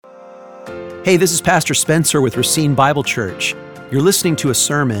Hey, this is Pastor Spencer with Racine Bible Church. You're listening to a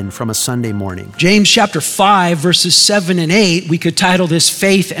sermon from a Sunday morning. James chapter 5, verses 7 and 8, we could title this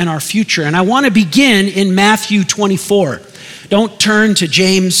Faith and Our Future. And I want to begin in Matthew 24. Don't turn to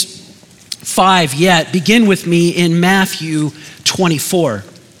James 5 yet. Begin with me in Matthew 24.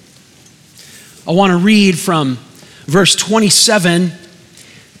 I want to read from verse 27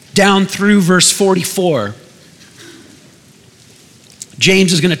 down through verse 44.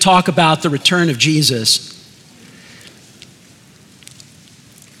 James is going to talk about the return of Jesus.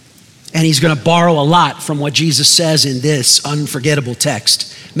 And he's going to borrow a lot from what Jesus says in this unforgettable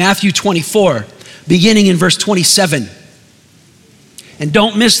text. Matthew 24, beginning in verse 27. And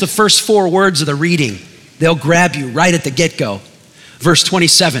don't miss the first four words of the reading. They'll grab you right at the get-go. Verse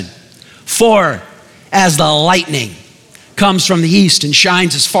 27. For as the lightning comes from the east and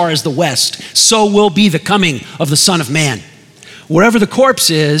shines as far as the west, so will be the coming of the Son of Man. Wherever the corpse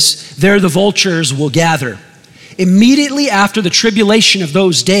is, there the vultures will gather. Immediately after the tribulation of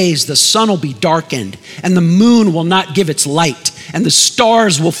those days, the sun will be darkened, and the moon will not give its light, and the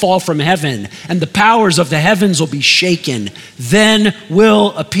stars will fall from heaven, and the powers of the heavens will be shaken. Then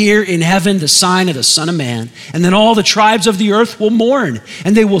will appear in heaven the sign of the Son of Man, and then all the tribes of the earth will mourn,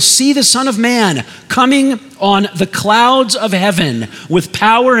 and they will see the Son of Man coming on the clouds of heaven with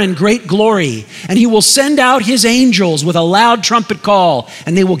power and great glory. And he will send out his angels with a loud trumpet call,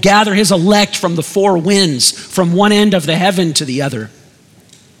 and they will gather his elect from the four winds, from one end of the heaven to the other.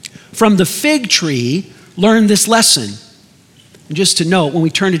 From the fig tree, learn this lesson. And just to note, when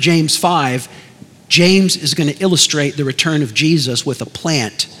we turn to James 5, James is going to illustrate the return of Jesus with a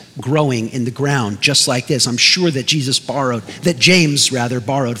plant growing in the ground, just like this. I'm sure that James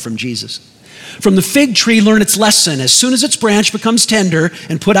borrowed from Jesus. From the fig tree, learn its lesson. As soon as its branch becomes tender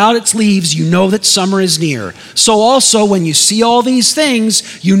and put out its leaves, you know that summer is near. So also, when you see all these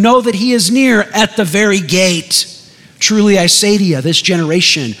things, you know that he is near at the very gate. Truly, I say to you, this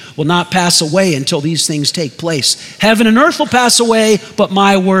generation will not pass away until these things take place. Heaven and earth will pass away, but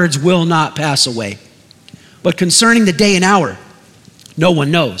my words will not pass away. But concerning the day and hour, no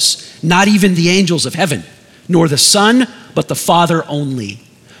one knows, not even the angels of heaven, nor the Son, but the Father only.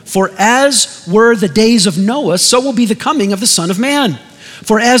 For as were the days of Noah, so will be the coming of the Son of Man.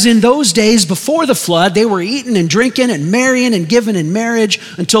 For as in those days before the flood, they were eating and drinking and marrying and given in marriage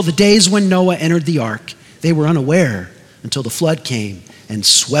until the days when Noah entered the ark. They were unaware until the flood came and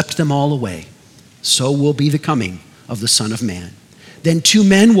swept them all away. So will be the coming of the Son of Man. Then two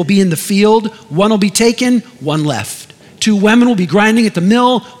men will be in the field, one will be taken, one left. Two women will be grinding at the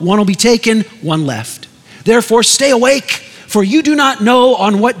mill, one will be taken, one left. Therefore stay awake, for you do not know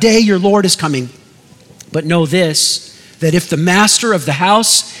on what day your Lord is coming. But know this, that if the master of the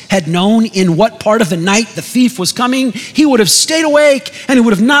house had known in what part of the night the thief was coming, he would have stayed awake and he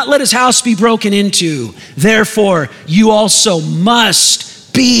would have not let his house be broken into. Therefore, you also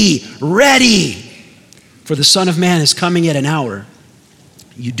must be ready, for the Son of Man is coming at an hour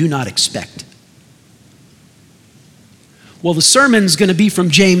you do not expect. Well, the sermon's going to be from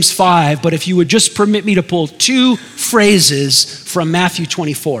James 5, but if you would just permit me to pull two phrases from Matthew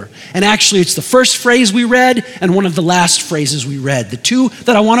 24. And actually, it's the first phrase we read and one of the last phrases we read. The two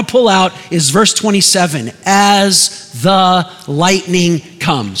that I want to pull out is verse 27, as the lightning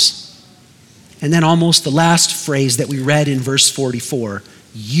comes. And then almost the last phrase that we read in verse 44,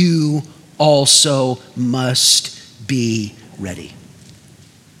 you also must be ready.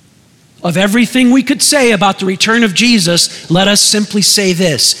 Of everything we could say about the return of Jesus, let us simply say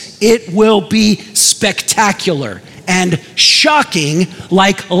this: it will be spectacular and shocking,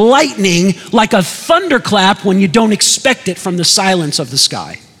 like lightning, like a thunderclap when you don't expect it from the silence of the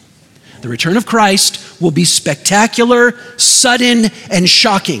sky. The return of Christ will be spectacular, sudden, and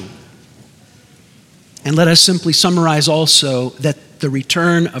shocking. And let us simply summarize also that the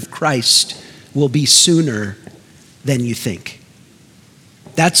return of Christ will be sooner than you think.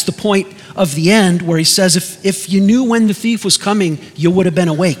 That's the point of the end where he says, if you knew when the thief was coming, you would have been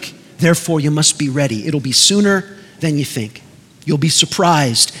awake. Therefore, you must be ready. It'll be sooner than you think. You'll be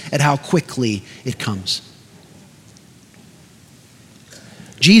surprised at how quickly it comes.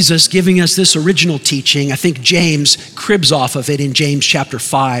 Jesus giving us this original teaching, I think James cribs off of it in James chapter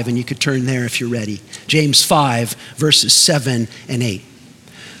 5, and you could turn there if you're ready. James 5, verses 7 and 8.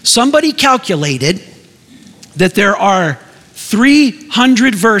 Somebody calculated that there are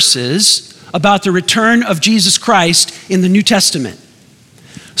 300 verses about the return of Jesus Christ in the New Testament.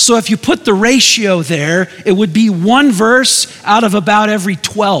 So if you put the ratio there, it would be one verse out of about every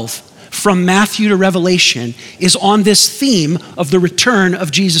 12 from Matthew to Revelation is on this theme of the return of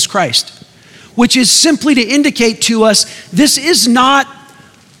Jesus Christ, which is simply to indicate to us this is not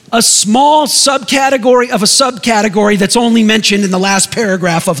a small subcategory of a subcategory that's only mentioned in the last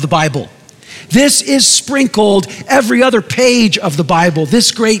paragraph of the Bible. This is sprinkled every other page of the Bible,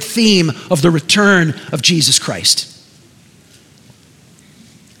 this great theme of the return of Jesus Christ.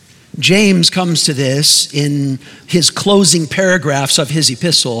 James comes to this in his closing paragraphs of his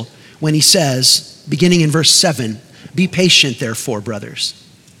epistle when he says, beginning in verse 7, "Be patient, therefore, brothers,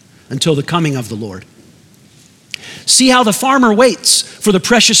 until the coming of the Lord. See how the farmer waits for the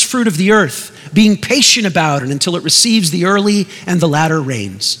precious fruit of the earth, being patient about it until it receives the early and the latter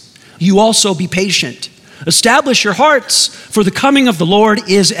rains. You also be patient. Establish your hearts, for the coming of the Lord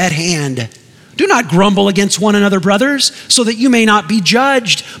is at hand. Do not grumble against one another, brothers, so that you may not be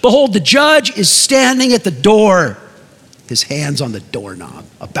judged. Behold, the judge is standing at the door, his hands on the doorknob,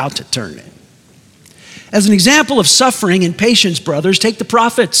 about to turn it. As an example of suffering and patience, brothers, take the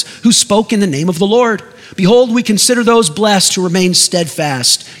prophets who spoke in the name of the Lord. Behold, we consider those blessed who remain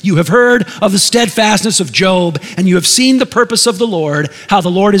steadfast. You have heard of the steadfastness of Job, and you have seen the purpose of the Lord, how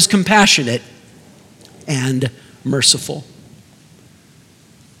the Lord is compassionate and merciful."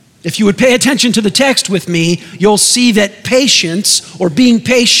 If you would pay attention to the text with me, you'll see that patience, or being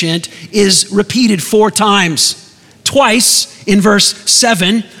patient, is repeated 4 times. Twice in verse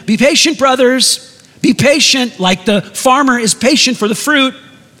 7, "Be patient, brothers. Be patient like the farmer is patient for the fruit."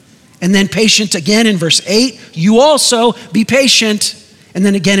 And then patient again in verse 8, "You also be patient." And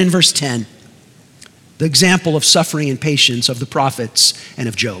then again in verse 10, the example of suffering and patience of the prophets and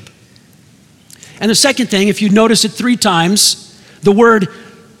of Job. And the second thing, if you notice it 3 times, the word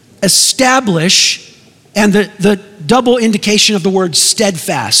establish and the double indication of the word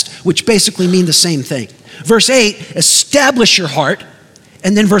steadfast, which basically mean the same thing. Verse 8, establish your heart.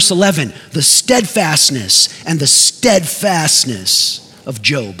 And then verse 11, the steadfastness and the steadfastness of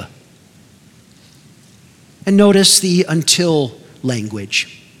Job. And notice the until language.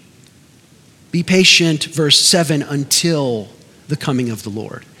 Be patient, verse 7, until the coming of the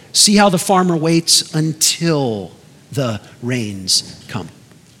Lord. See how the farmer waits until the rains come.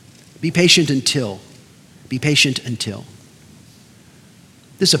 Be patient until. Be patient until.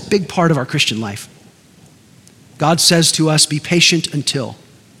 This is a big part of our Christian life. God says to us, be patient until.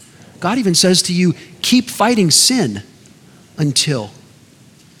 God even says to you, keep fighting sin until.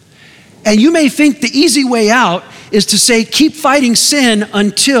 And you may think the easy way out is to say, keep fighting sin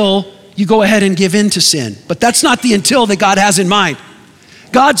until you go ahead and give in to sin. But that's not the until that God has in mind.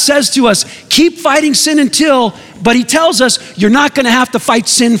 God says to us, keep fighting sin until, but he tells us you're not going to have to fight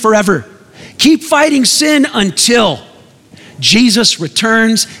sin forever. Keep fighting sin until Jesus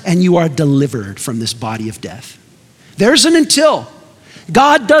returns and you are delivered from this body of death. There's an until.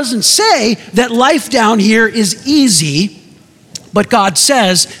 God doesn't say that life down here is easy, but God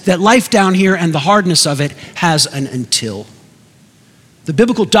says that life down here and the hardness of it has an until. The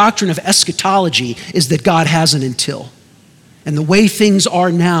biblical doctrine of eschatology is that God has an until. And the way things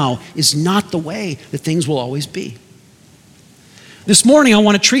are now is not the way that things will always be. This morning, I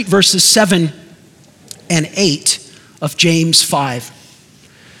want to treat verses 7 and 8 of James 5.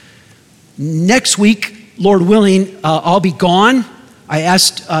 Next week, Lord willing, I'll be gone. I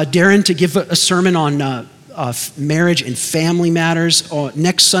asked Darren to give a sermon on marriage and family matters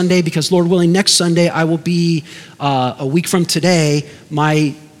next Sunday, because Lord willing, next Sunday I will be, a week from today,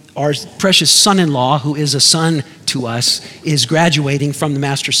 our precious son-in-law, who is a son to us, is graduating from the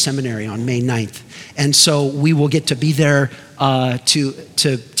Master's Seminary on May 9th. And so we will get to be there to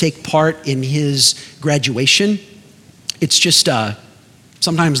take part in his graduation. It's just,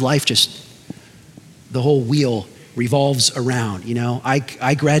 sometimes life just, the whole wheel revolves around, you know.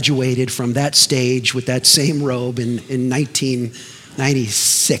 I graduated from that stage with that same robe in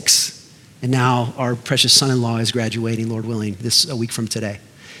 1996. And now our precious son-in-law is graduating, Lord willing, a week from today.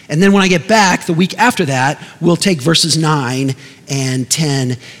 And then when I get back, the week after that, we'll take verses 9 and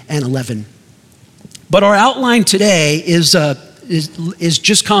 10 and 11. But our outline today the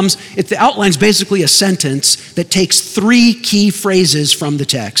outline's basically a sentence that takes 3 key phrases from the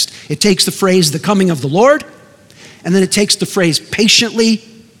text. It takes the phrase, the coming of the Lord, and then it takes the phrase patiently,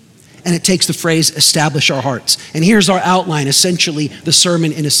 and it takes the phrase establish our hearts. And here's our outline, essentially the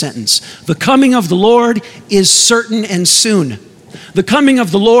sermon in a sentence. The coming of the Lord is certain and soon. The coming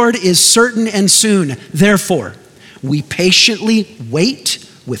of the Lord is certain and soon. Therefore, we patiently wait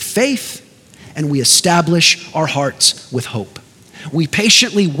with faith, and we establish our hearts with hope. We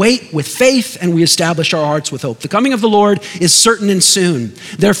patiently wait with faith, and we establish our hearts with hope. The coming of the Lord is certain and soon.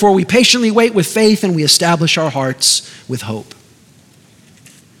 Therefore, we patiently wait with faith, and we establish our hearts with hope.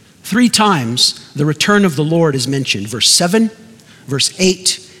 3 times the return of the Lord is mentioned. Verse 7, verse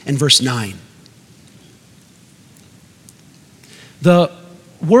 8, and verse 9. The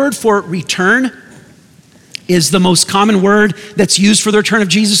word for return is the most common word that's used for the return of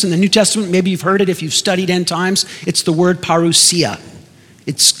Jesus in the New Testament. Maybe you've heard it if you've studied end times. It's the word parousia.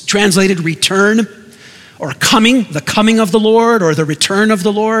 It's translated return or coming, the coming of the Lord or the return of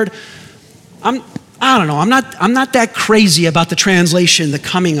the Lord. I don't know. I'm not that crazy about the translation, the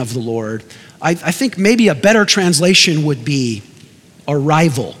coming of the Lord. I think maybe a better translation would be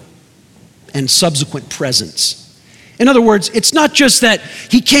arrival and subsequent presence. In other words, it's not just that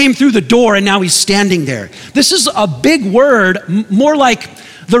he came through the door and now he's standing there. This is a big word, more like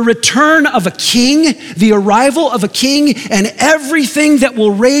the return of a king, the arrival of a king, and everything that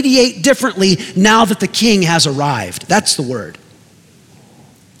will radiate differently now that the king has arrived. That's the word.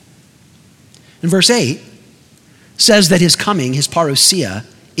 And verse 8 says that his coming, his parousia,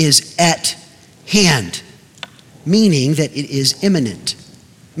 is at hand, meaning that it is imminent,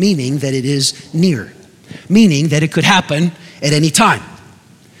 meaning that it is near, meaning that it could happen at any time.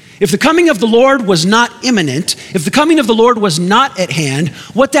 If the coming of the Lord was not imminent, if the coming of the Lord was not at hand,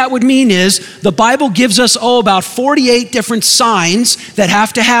 what that would mean is the Bible gives us, about 48 different signs that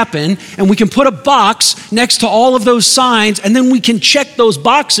have to happen, and we can put a box next to all of those signs, and then we can check those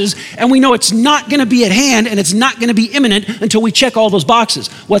boxes, and we know it's not going to be at hand, and it's not going to be imminent until we check all those boxes.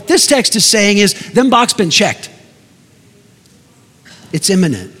 What this text is saying is, them boxes been checked. It's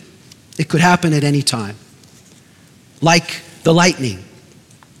imminent. It could happen at any time. Like the lightning.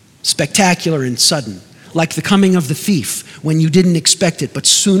 Spectacular and sudden, like the coming of the thief when you didn't expect it, but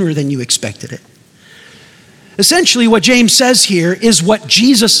sooner than you expected it. Essentially, what James says here is what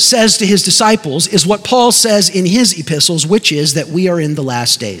Jesus says to his disciples, is what Paul says in his epistles, which is that we are in the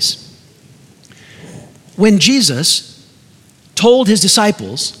last days. When Jesus told his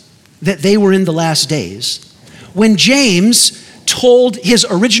disciples that they were in the last days, when James told his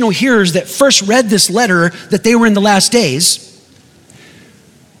original hearers that first read this letter that they were in the last days,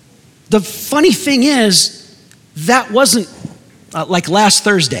 the funny thing is, that wasn't like last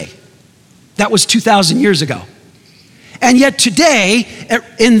Thursday. That was 2,000 years ago. And yet today,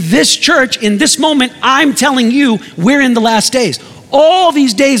 in this church, in this moment, I'm telling you, we're in the last days. All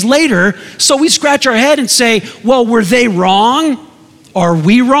these days later, so we scratch our head and say, well, were they wrong? Are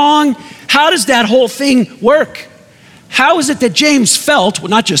we wrong? How does that whole thing work? How is it that James felt, well,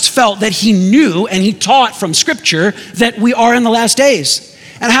 not just felt, that he knew and he taught from Scripture that we are in the last days?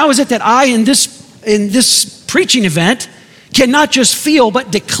 And how is it that I, in this preaching event, can not just feel but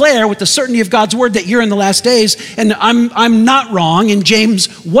declare with the certainty of God's word that you're in the last days? And I'm not wrong, and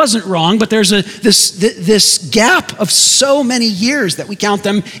James wasn't wrong, but there's this gap of so many years that we count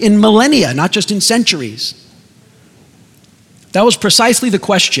them in millennia, not just in centuries. That was precisely the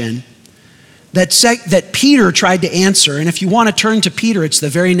question that Peter tried to answer. And if you want to turn to Peter, it's the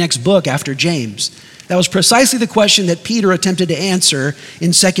very next book after James. That was precisely the question that Peter attempted to answer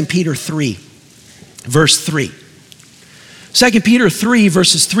in 2 Peter 3, verse 3. 2 Peter 3,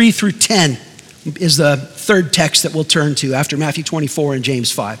 verses 3 through 10 is the third text that we'll turn to after Matthew 24 and James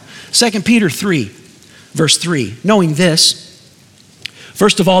 5. 2 Peter 3, verse 3. Knowing this,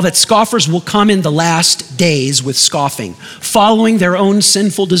 first of all, that scoffers will come in the last days with scoffing, following their own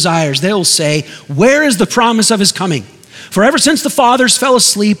sinful desires. They'll say, where is the promise of his coming? For ever since the fathers fell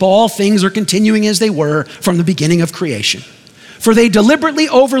asleep, all things are continuing as they were from the beginning of creation. For they deliberately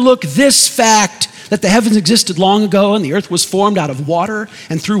overlook this fact, that the heavens existed long ago and the earth was formed out of water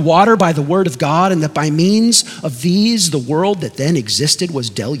and through water by the word of God, and that by means of these the world that then existed was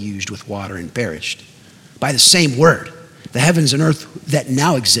deluged with water and perished. By the same word, the heavens and earth that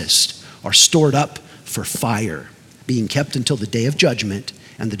now exist are stored up for fire, being kept until the day of judgment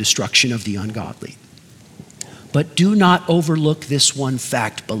and the destruction of the ungodly. But do not overlook this one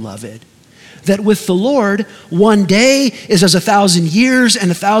fact, beloved, that with the Lord, one day is as 1,000 years, and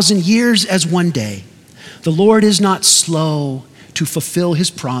 1,000 years as one day. The Lord is not slow to fulfill his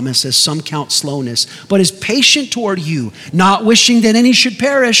promise, as some count slowness, but is patient toward you, not wishing that any should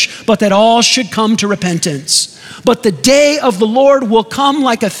perish, but that all should come to repentance. But the day of the Lord will come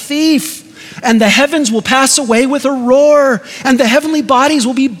like a thief, and the heavens will pass away with a roar, and the heavenly bodies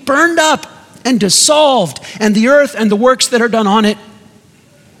will be burned up and dissolved, and the earth and the works that are done on it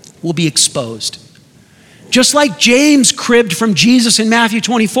will be exposed. Just like James cribbed from Jesus in Matthew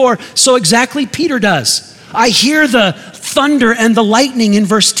 24, so exactly Peter does. I hear the thunder and the lightning in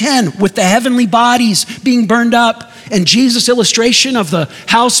verse 10 with the heavenly bodies being burned up, and Jesus' illustration of the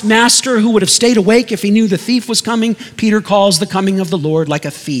house master who would have stayed awake if he knew the thief was coming. Peter calls the coming of the Lord like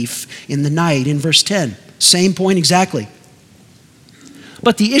a thief in the night in verse 10. Same point exactly.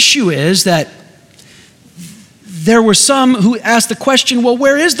 But the issue is that there were some who asked the question, well,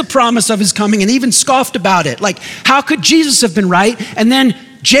 where is the promise of his coming? And even scoffed about it. Like, how could Jesus have been right? And then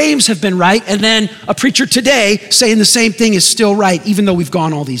James have been right, and then a preacher today saying the same thing is still right, even though we've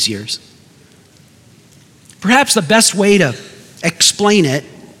gone all these years. Perhaps the best way to explain it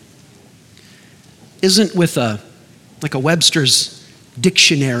isn't with a Webster's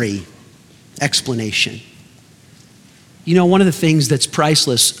dictionary explanation. You know, one of the things that's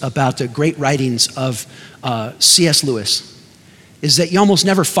priceless about the great writings of C.S. Lewis is that you almost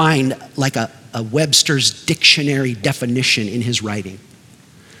never find like a Webster's dictionary definition in his writing.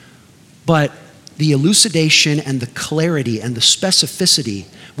 But the elucidation and the clarity and the specificity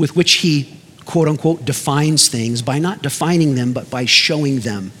with which he, quote unquote, defines things by not defining them, but by showing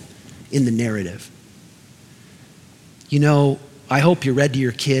them in the narrative. You know, I hope you read to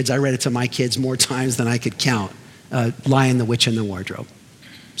your kids. I read it to my kids more times than I could count. Lion, the Witch, and the Wardrobe,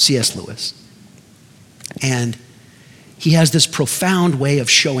 C.S. Lewis. And he has this profound way of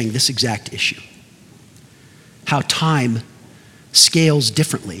showing this exact issue. How time scales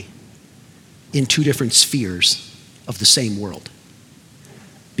differently in two different spheres of the same world.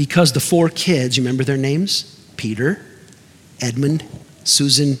 Because the four kids, you remember their names? Peter, Edmund,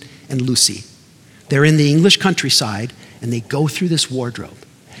 Susan, and Lucy. They're in the English countryside, and they go through this wardrobe.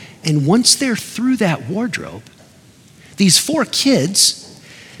 And once they're through that wardrobe, these four kids,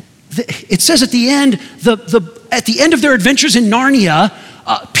 it says at the end of their adventures in Narnia,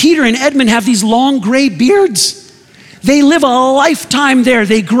 Peter and Edmund have these long gray beards. They live a lifetime there.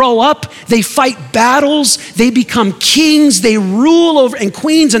 They grow up, they fight battles, they become kings, they rule over, and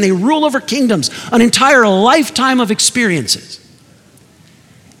queens, and they rule over kingdoms. An entire lifetime of experiences.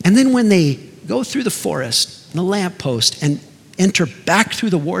 And then when they go through the forest and the lamppost and enter back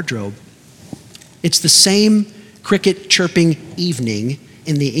through the wardrobe, it's the same cricket chirping evening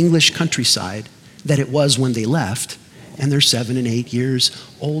in the English countryside that it was when they left, and they're 7 and 8 years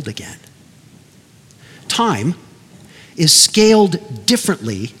old again. Time is scaled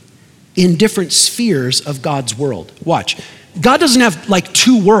differently in different spheres of God's world. Watch. God doesn't have like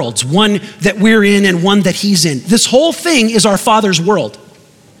two worlds, one that we're in and one that he's in. This whole thing is our Father's world.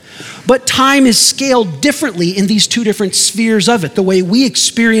 But time is scaled differently in these two different spheres of it, the way we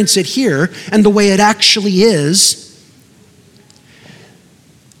experience it here and the way it actually is.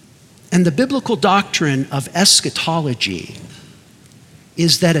 And the biblical doctrine of eschatology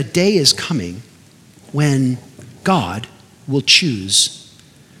is that a day is coming when God will choose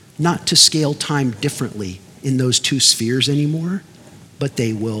not to scale time differently in those two spheres anymore, but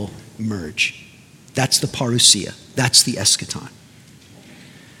they will merge. That's the parousia. That's the eschaton.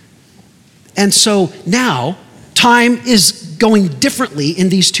 And so now, time is going differently in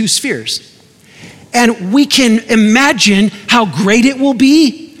these two spheres. And we can imagine how great it will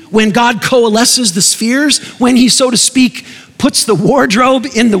be when God coalesces the spheres, when he, so to speak, puts the wardrobe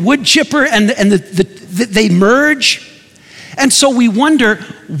in the wood chipper and they merge. And so we wonder,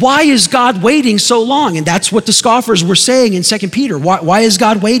 why is God waiting so long? And that's what the scoffers were saying in 2 Peter. Why is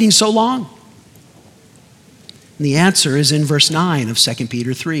God waiting so long? And the answer is in verse 9 of 2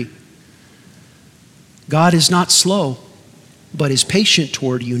 Peter 3. God is not slow, but is patient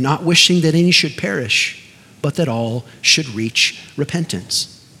toward you, not wishing that any should perish, but that all should reach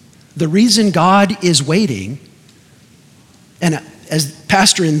repentance. The reason God is waiting, and as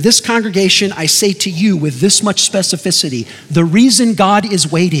pastor in this congregation, I say to you with this much specificity, the reason God is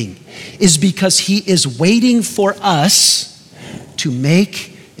waiting is because he is waiting for us to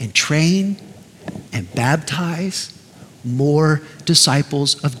make and train and baptize more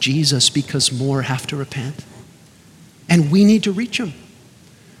disciples of Jesus, because more have to repent. And we need to reach them.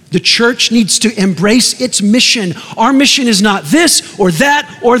 The church needs to embrace its mission. Our mission is not this or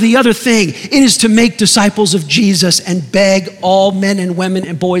that or the other thing. It is to make disciples of Jesus and beg all men and women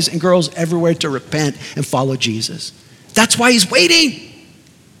and boys and girls everywhere to repent and follow Jesus. That's why he's waiting.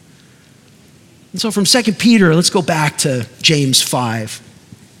 And so from 2 Peter, let's go back to James 5.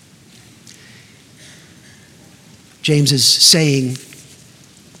 James is saying,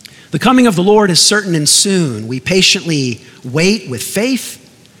 the coming of the Lord is certain and soon. We patiently wait with faith,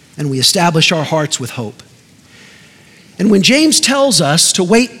 and we establish our hearts with hope. And when James tells us to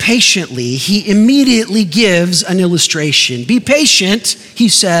wait patiently, he immediately gives an illustration. Be patient, he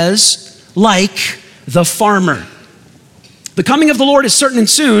says, like the farmer. The coming of the Lord is certain and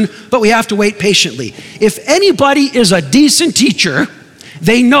soon, but we have to wait patiently. If anybody is a decent teacher,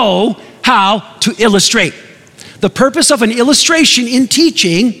 they know how to illustrate. The purpose of an illustration in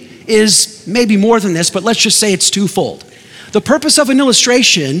teaching is maybe more than this, but let's just say it's twofold. The purpose of an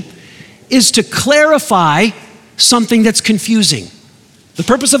illustration is to clarify something that's confusing. The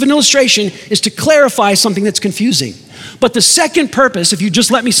purpose of an illustration is to clarify something that's confusing. But the second purpose, if you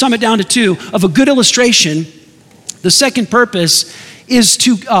just let me sum it down to two, of a good illustration, the second purpose is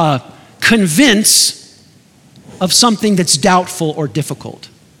to convince of something that's doubtful or difficult.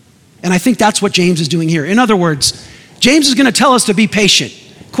 And I think that's what James is doing here. In other words, James is going to tell us to be patient,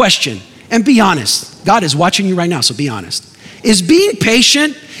 question, and be honest. God is watching you right now, so be honest. Is being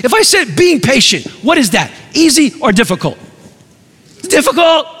patient, if I said being patient, what is that? Easy or difficult? It's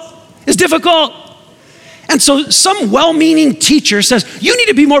difficult. It's difficult. And so some well-meaning teacher says, you need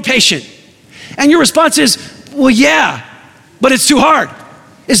to be more patient. And your response is, well, yeah, but it's too hard.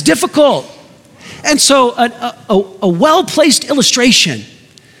 It's difficult. And so a well-placed illustration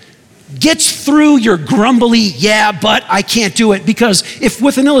gets through your grumbly, yeah, but I can't do it. Because if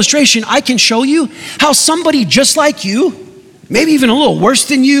with an illustration, I can show you how somebody just like you, maybe even a little worse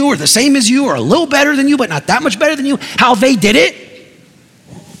than you or the same as you or a little better than you, but not that much better than you, how they did it,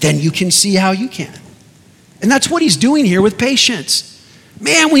 then you can see how you can. And that's what he's doing here with patience.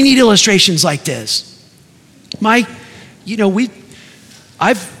 Man, we need illustrations like this.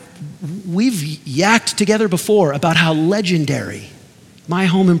 We've yacked together before about how legendary my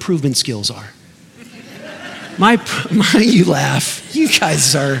home improvement skills are. You laugh. You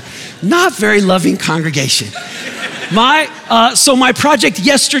guys are not very loving congregation. So my project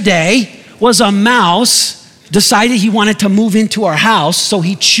yesterday was a mouse decided he wanted to move into our house, so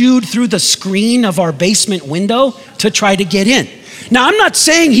he chewed through the screen of our basement window to try to get in. Now, I'm not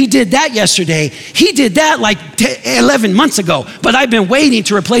saying he did that yesterday. He did that like 11 months ago, but I've been waiting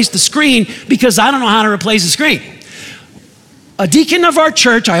to replace the screen because I don't know how to replace the screen. A deacon of our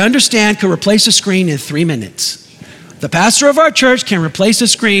church, I understand, could replace a screen in 3 minutes. The pastor of our church can replace a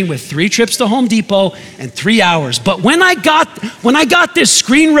screen with 3 trips to Home Depot and 3 hours. But when I got this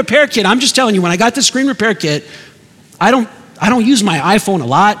screen repair kit, I'm just telling you, when I got this screen repair kit, I don't use my iPhone a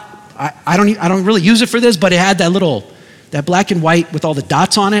lot. I don't really use it for this, but it had that black and white with all the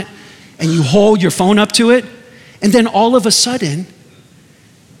dots on it, and you hold your phone up to it, and then all of a sudden,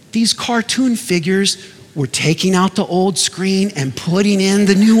 these cartoon figures were taking out the old screen and putting in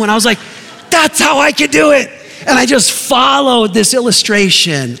the new one. I was like, that's how I could do it. And I just followed this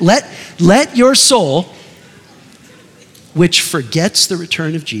illustration. Let your soul, which forgets the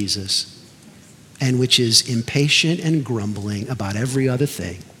return of Jesus and which is impatient and grumbling about every other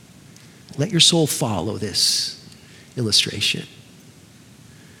thing, let your soul follow this illustration.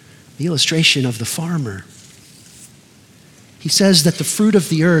 The illustration of the farmer. He says that the fruit of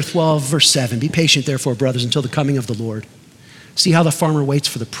the earth, verse 7, be patient therefore, brothers, until the coming of the Lord. See how the farmer waits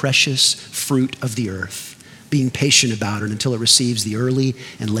for the precious fruit of the earth, being patient about it until it receives the early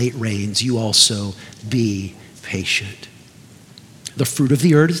and late rains. You also be patient. The fruit of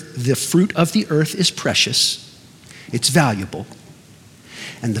the earth is precious. It's valuable.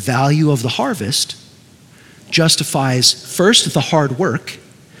 And the value of the harvest justifies first the hard work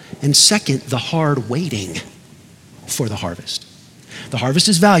and second the hard waiting for the harvest. The harvest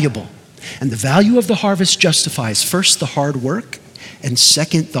is valuable, and the value of the harvest justifies first the hard work and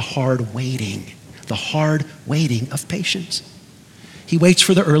second the hard waiting of patience. He waits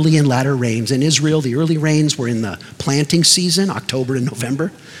for the early and latter rains. In Israel, the early rains were in the planting season, October to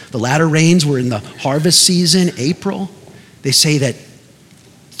November. The latter rains were in the harvest season, April. They say that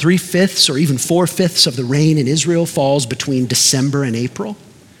 3/5 or even 4/5 of the rain in Israel falls between December and April.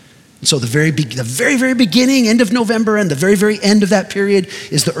 And so the very beginning, end of November, and the very, very end of that period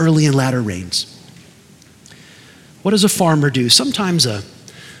is the early and latter rains. What does a farmer do? Sometimes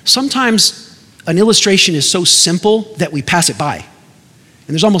an illustration is so simple that we pass it by.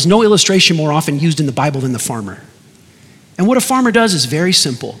 And there's almost no illustration more often used in the Bible than the farmer. And what a farmer does is very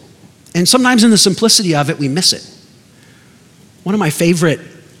simple. And sometimes in the simplicity of it, we miss it. One of my favorite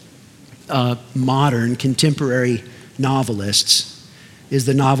modern contemporary novelists is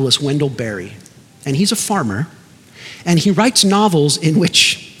the novelist Wendell Berry. And he's a farmer. And he writes novels in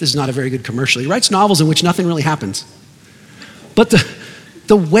which, this is not a very good commercial, he writes novels in which nothing really happens. But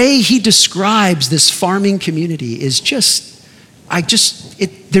the way he describes this farming community is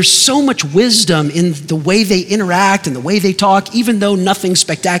there's so much wisdom in the way they interact and the way they talk, even though nothing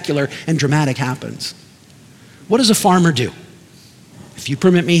spectacular and dramatic happens. What does a farmer do? If you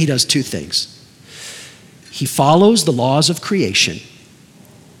permit me, he does 2 things. He follows the laws of creation,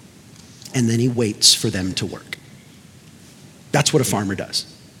 and then he waits for them to work. That's what a farmer does.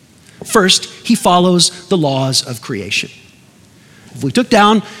 First, he follows the laws of creation. If we took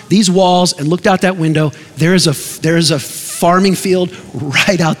down these walls and looked out that window, there is a farming field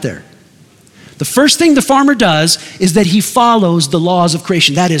right out there. The first thing the farmer does is that he follows the laws of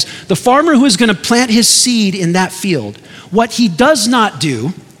creation. That is, the farmer who is going to plant his seed in that field, what he does not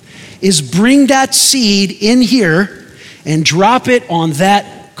do is bring that seed in here and drop it on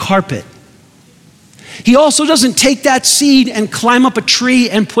that carpet. He also doesn't take that seed and climb up a tree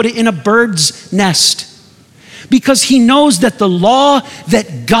and put it in a bird's nest, because he knows that the law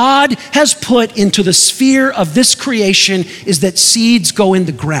that God has put into the sphere of this creation is that seeds go in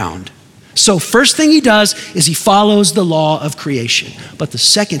the ground. So first thing he does is he follows the law of creation. But the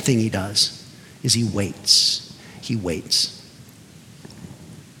second thing he does is he waits. He waits.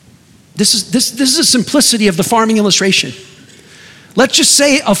 This is the simplicity of the farming illustration. Let's just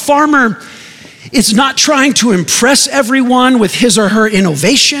say a farmer is not trying to impress everyone with his or her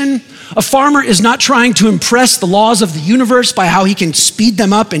innovation. A farmer is not trying to impress the laws of the universe by how he can speed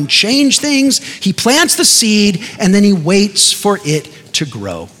them up and change things. He plants the seed and then he waits for it to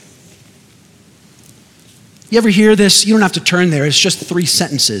grow. You ever hear this? You don't have to turn there. It's just 3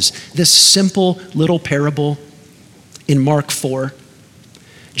 sentences. This simple little parable in Mark 4.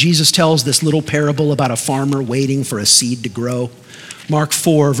 Jesus tells this little parable about a farmer waiting for a seed to grow. Mark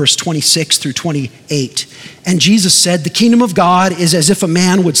 4, verse 26 through 28. And Jesus said, "The kingdom of God is as if a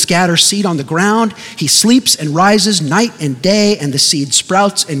man would scatter seed on the ground. He sleeps and rises night and day, and the seed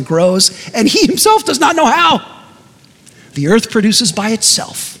sprouts and grows, and he himself does not know how. The earth produces by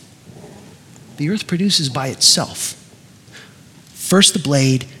itself. The earth produces by itself. First the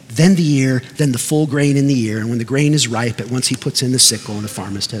blade, then the ear, then the full grain in the ear. And when the grain is ripe, at once he puts in the sickle, and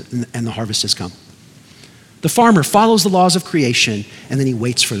the harvest has come." The farmer follows the laws of creation, and then he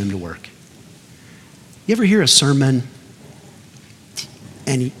waits for them to work. You ever hear a sermon,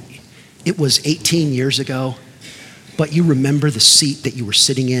 and it was 18 years ago, but you remember the seat that you were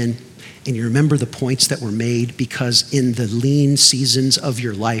sitting in, and you remember the points that were made because in the lean seasons of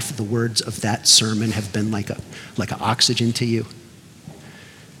your life, the words of that sermon have been like a oxygen to you?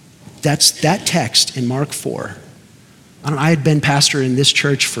 That's that text in Mark 4. I had been pastor in this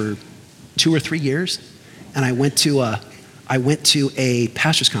church for 2 or 3 years, and I went to a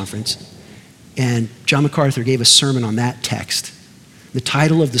pastor's conference, and John MacArthur gave a sermon on that text. The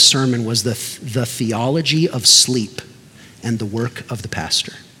title of the sermon was the Theology of Sleep and the Work of the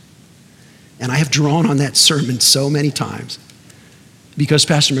Pastor. And I have drawn on that sermon so many times because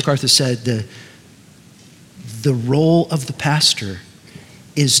Pastor MacArthur said the role of the pastor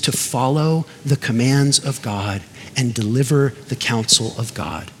is to follow the commands of God and deliver the counsel of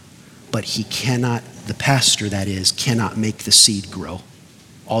God. But he cannot, the pastor that is, cannot make the seed grow.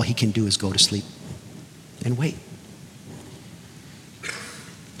 All he can do is go to sleep and wait.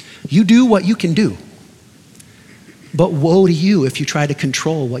 You do what you can do. But woe to you if you try to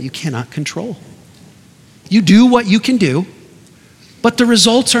control what you cannot control. You do what you can do, but the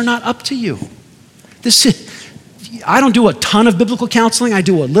results are not up to you. I don't do a ton of biblical counseling. I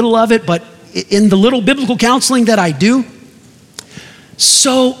do a little of it, but in the little biblical counseling that I do,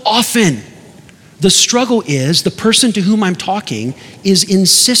 so often the struggle is the person to whom I'm talking is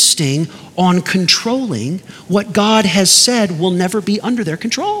insisting on controlling what God has said will never be under their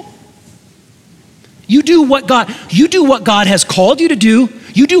control. You do what God has called you to do.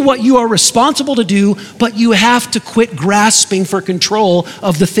 You do what you are responsible to do, but you have to quit grasping for control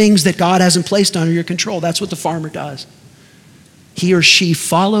of the things that God hasn't placed under your control. That's what the farmer does. He or she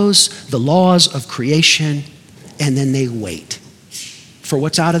follows the laws of creation, and then they wait for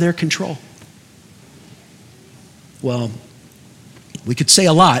what's out of their control. Well, we could say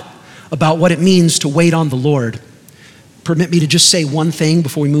a lot about what it means to wait on the Lord. Permit me to just say one thing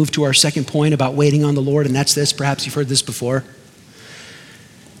before we move to our second point about waiting on the Lord, and that's this. Perhaps you've heard this before.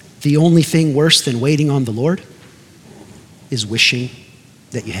 The only thing worse than waiting on the Lord is wishing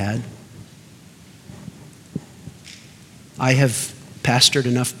that you had. I have pastored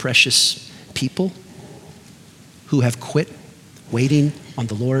enough precious people who have quit waiting on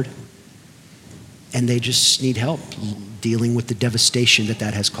the Lord, and they just need help dealing with the devastation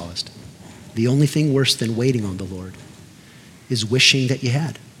that has caused. The only thing worse than waiting on the Lord is wishing that you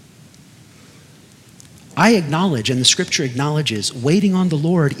had. I acknowledge, and the scripture acknowledges, waiting on the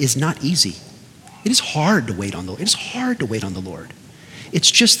Lord is not easy. It is hard to wait on the Lord. It is hard to wait on the Lord. It's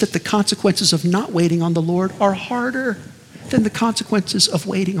just that the consequences of not waiting on the Lord are harder than the consequences of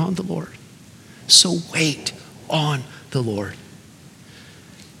waiting on the Lord. So wait on the Lord.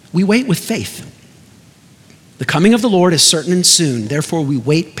 We wait with faith. The coming of the Lord is certain and soon. Therefore, we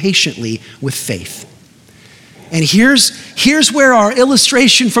wait patiently with faith. And here's where our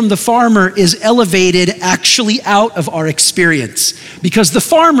illustration from the farmer is elevated actually out of our experience. Because the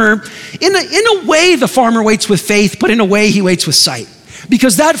farmer, in a way, the farmer waits with faith, but in a way, he waits with sight.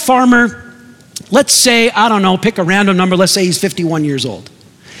 Because that farmer, let's say, I don't know, pick a random number, let's say he's 51 years old.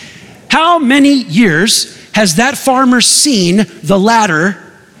 How many years has that farmer seen the latter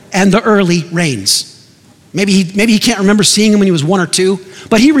and the early rains? Maybe he can't remember seeing them when he was 1 or 2,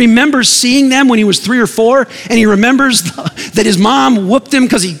 but he remembers seeing them when he was 3 or 4, and he remembers that his mom whooped him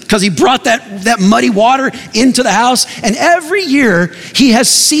because he brought that muddy water into the house. And every year he has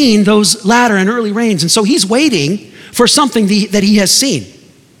seen those latter and early rains, and so he's waiting for something that he has seen.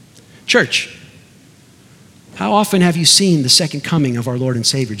 Church, how often have you seen the second coming of our Lord and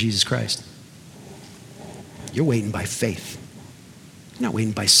Savior, Jesus Christ? You're waiting by faith. You're not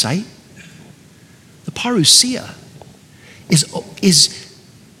waiting by sight. The parousia is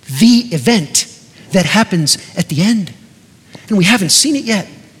the event that happens at the end. And we haven't seen it yet.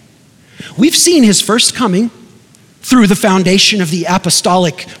 We've seen his first coming through the foundation of the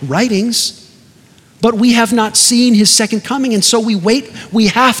apostolic writings, but we have not seen his second coming. And so we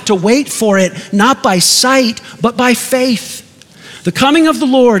have to wait for it, not by sight, but by faith. The coming of the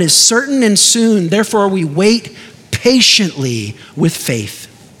Lord is certain and soon. Therefore, we wait patiently with faith.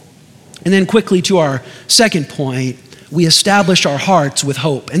 And then quickly to our second point, we establish our hearts with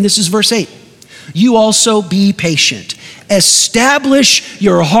hope. And this is verse 8. You also be patient. Establish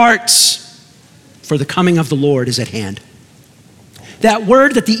your hearts, for the coming of the Lord is at hand. That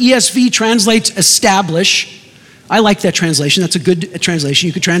word that the ESV translates establish, I like that translation. That's a good translation.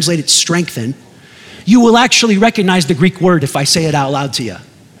 You could translate it strengthen. You will actually recognize the Greek word if I say it out loud to you.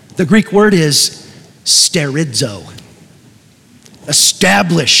 The Greek word is sterizo.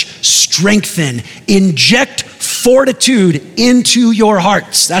 Establish, strengthen, inject fortitude into your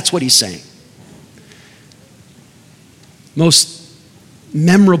hearts. That's what he's saying. Most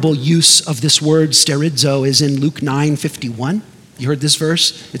memorable use of this word sterizo is in Luke 9:51. You heard this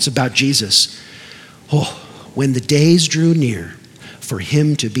verse? It's about Jesus. Oh, when the days drew near for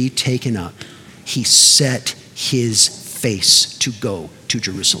him to be taken up, he set his face to go to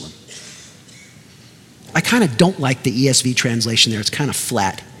Jerusalem. I kind of don't like the ESV translation there. It's kind of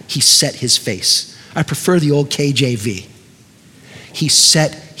flat. He set his face. I prefer the old KJV. He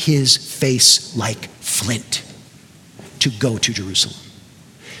set his face like flint to go to Jerusalem.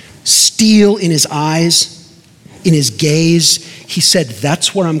 Steel in his eyes, in his gaze. He said,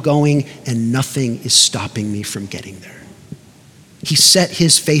 that's where I'm going, and nothing is stopping me from getting there. He set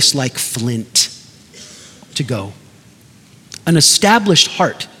his face like flint to go. An established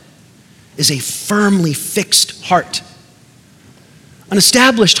heart is a firmly fixed heart. An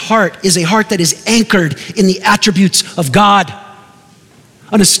established heart is a heart that is anchored in the attributes of God.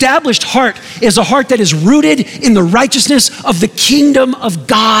 An established heart is a heart that is rooted in the righteousness of the kingdom of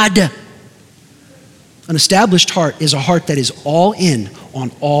God. An established heart is a heart that is all in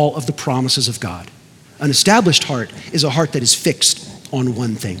on all of the promises of God. An established heart is a heart that is fixed on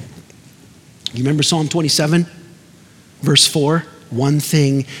one thing. You remember Psalm 27, verse 4? One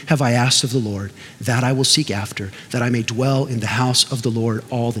thing have I asked of the Lord, that I will seek after, that I may dwell in the house of the Lord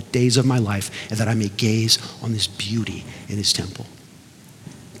all the days of my life, and that I may gaze on this beauty in his temple.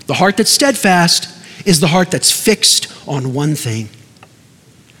 The heart that's steadfast is the heart that's fixed on one thing.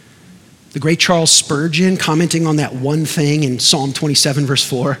 The great Charles Spurgeon, commenting on that one thing in Psalm 27, verse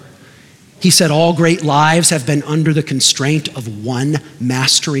 4, he said, all great lives have been under the constraint of one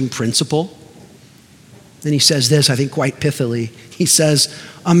mastering principle. Then he says this, I think quite pithily. He says,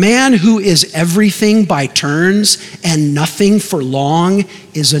 a man who is everything by turns and nothing for long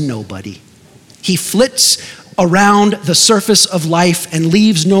is a nobody. He flits around the surface of life and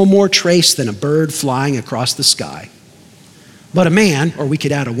leaves no more trace than a bird flying across the sky. But a man, or we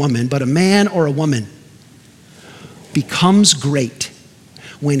could add a woman, but a man or a woman becomes great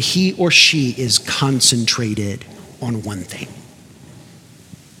when he or she is concentrated on one thing.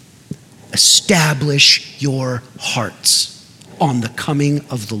 Establish your hearts on the coming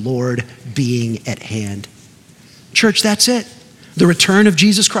of the Lord being at hand. Church, that's it. The return of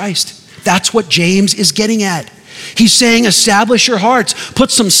Jesus Christ. That's what James is getting at. He's saying, establish your hearts.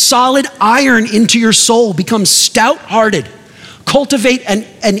 Put some solid iron into your soul. Become stout-hearted. Cultivate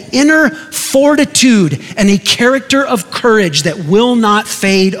an inner fortitude and a character of courage that will not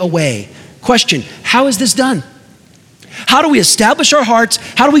fade away. Question, how is this done? How do we establish our hearts?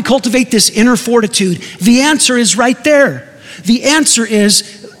 How do we cultivate this inner fortitude? The answer is right there. The answer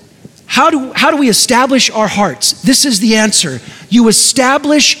is, how do we establish our hearts? This is the answer. You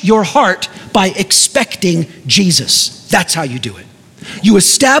establish your heart by expecting Jesus. That's how you do it. You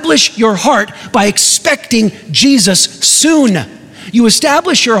establish your heart by expecting Jesus soon. You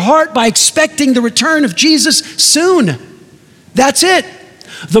establish your heart by expecting the return of Jesus soon. That's it.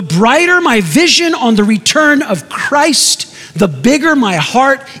 The brighter my vision on the return of Christ, the bigger my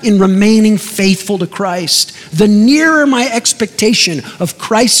heart in remaining faithful to Christ. The nearer my expectation of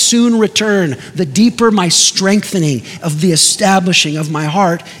Christ's soon return, the deeper my strengthening of the establishing of my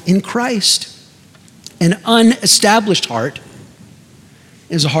heart in Christ. An unestablished heart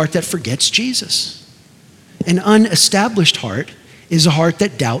is a heart that forgets Jesus. An unestablished heart is a heart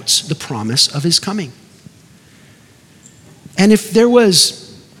that doubts the promise of his coming. And if there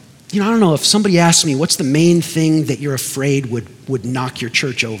was, I don't know, if somebody asked me, what's the main thing that you're afraid would knock your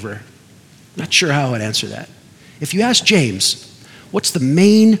church over? I'm not sure how I would answer that. If you ask James, what's the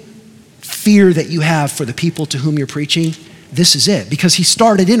main fear that you have for the people to whom you're preaching? This is it, because he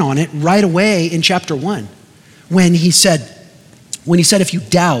started in on it right away in chapter 1 when he said, if you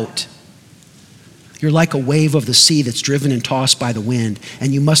doubt, you're like a wave of the sea that's driven and tossed by the wind,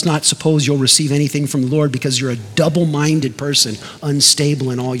 and you must not suppose you'll receive anything from the Lord because you're a double-minded person, unstable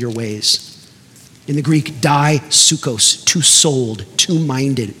in all your ways. In the Greek, sukos, two-souled,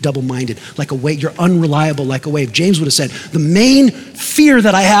 two-minded, double-minded, like a wave. You're unreliable like a wave. James would have said, the main fear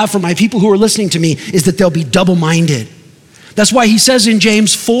that I have for my people who are listening to me is that they'll be double-minded. That's why he says in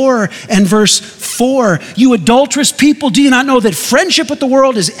James 4 and verse 4, you adulterous people, do you not know that friendship with the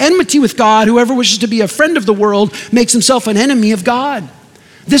world is enmity with God? Whoever wishes to be a friend of the world makes himself an enemy of God.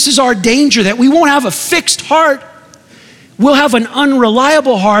 This is our danger, that we won't have a fixed heart. We'll have an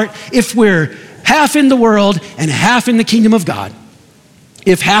unreliable heart if we're half in the world and half in the kingdom of God.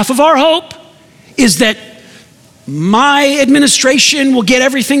 If half of our hope is that my administration will get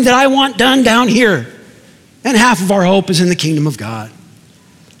everything that I want done down here, and half of our hope is in the kingdom of God.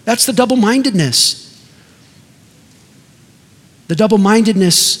 That's the double-mindedness. The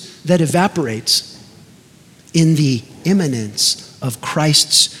double-mindedness that evaporates in the imminence of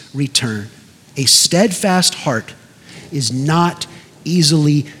Christ's return. A steadfast heart is not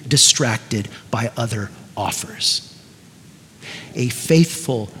easily distracted by other offers. A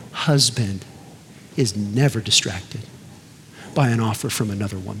faithful husband is never distracted by an offer from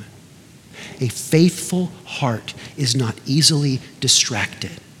another woman. A faithful heart is not easily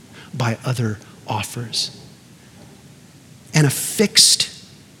distracted by other offers. And a fixed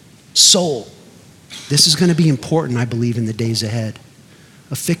soul, this is going to be important, I believe, in the days ahead.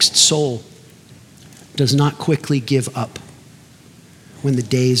 A fixed soul does not quickly give up when the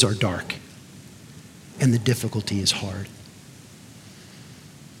days are dark and the difficulty is hard.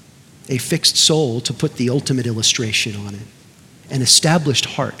 A fixed soul, to put the ultimate illustration on it, an established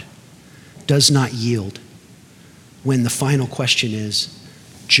heart does not yield when the final question is,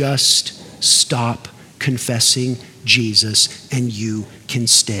 just stop confessing Jesus and you can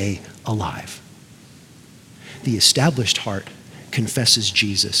stay alive. The established heart confesses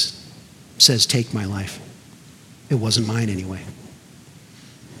Jesus, says, take my life. It wasn't mine anyway.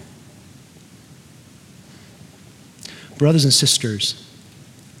 Brothers and sisters,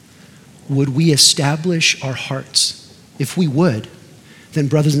 would we establish our hearts? If we would, then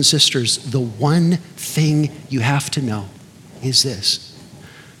brothers and sisters, the one thing you have to know is this: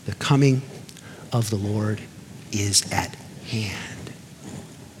 the coming of the Lord is at hand.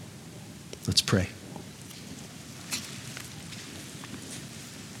 Let's pray.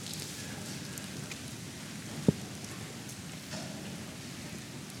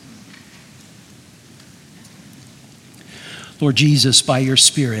 Lord Jesus, by your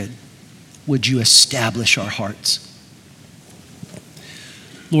Spirit, would you establish our hearts?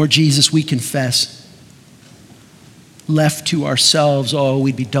 Lord Jesus, we confess, left to ourselves,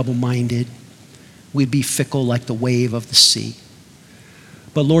 we'd be double-minded. We'd be fickle like the wave of the sea.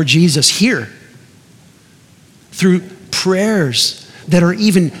 But Lord Jesus, here, through prayers that are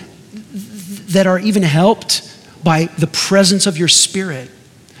even helped by the presence of your Spirit,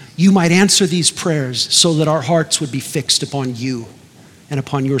 you might answer these prayers so that our hearts would be fixed upon you and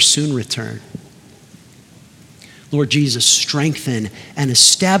upon your soon return. Lord Jesus, strengthen and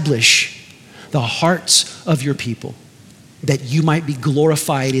establish the hearts of your people that you might be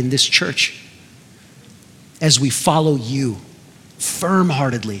glorified in this church as we follow you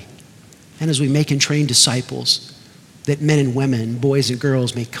firm-heartedly and as we make and train disciples, that men and women, boys and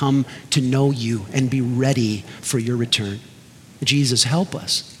girls may come to know you and be ready for your return. Jesus, help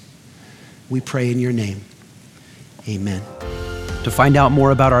us. We pray in your name. Amen. To find out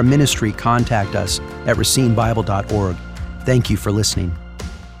more about our ministry, contact us at racinebible.org. Thank you for listening.